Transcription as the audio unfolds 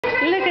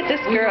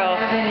this girl.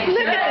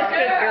 Look at this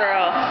good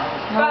girl.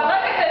 But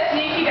look at this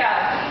sneaky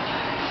dog.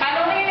 I'm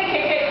only going to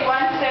kick it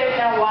once in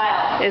a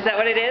while. Is that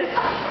what it is?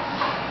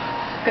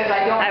 Because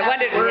I don't have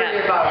to worry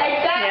about it.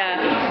 Exactly.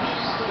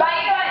 Yeah. But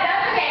you know what?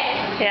 That's okay.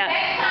 Yeah.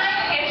 Next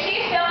time, if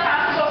she's still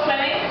comfortable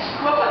swimming,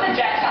 we'll put the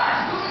jets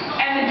on.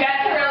 And the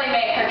jets will really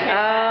make her kick.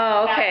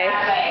 Oh, okay.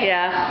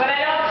 Yeah. But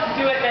I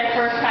don't do it the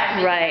first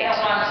time. Right. I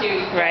don't want to.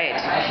 Right.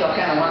 I still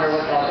kind of wonder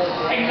what that is.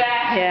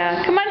 Exactly.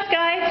 Yeah. Come on,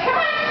 Skya.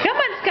 Come on. Come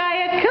on,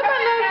 Skya. Come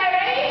on, love.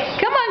 Ready?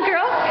 Come on,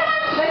 girl. Come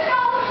on. Let's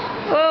go.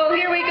 Oh,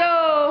 here we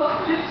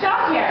go. Just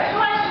stop here.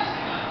 Come on.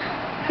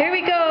 Here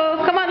we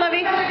go. Come on,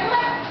 lovey.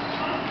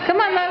 Come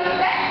on, love.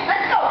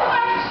 Let's go. Come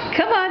on.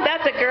 Come on.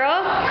 That's a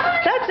girl.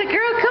 That's a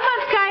girl. Come on,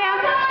 Skya.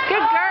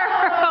 Good girl.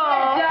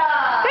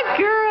 Good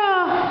girl.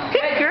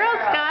 Good girl,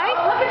 Skya.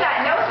 Oh, look at that.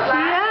 No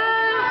splash.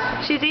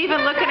 Yeah. She's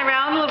even looking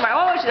around a little more.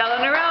 Oh, she's out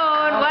on her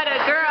own. What a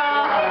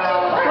girl.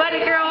 What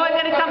a girl. I'm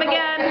going to come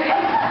again.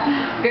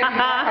 Getting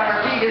back on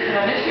her feet isn't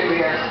an issue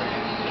here.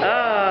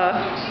 Oh.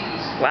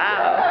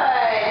 Wow.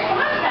 Good. Come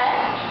on,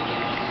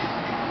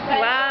 Ted.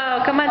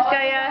 Wow. Come on, Skya.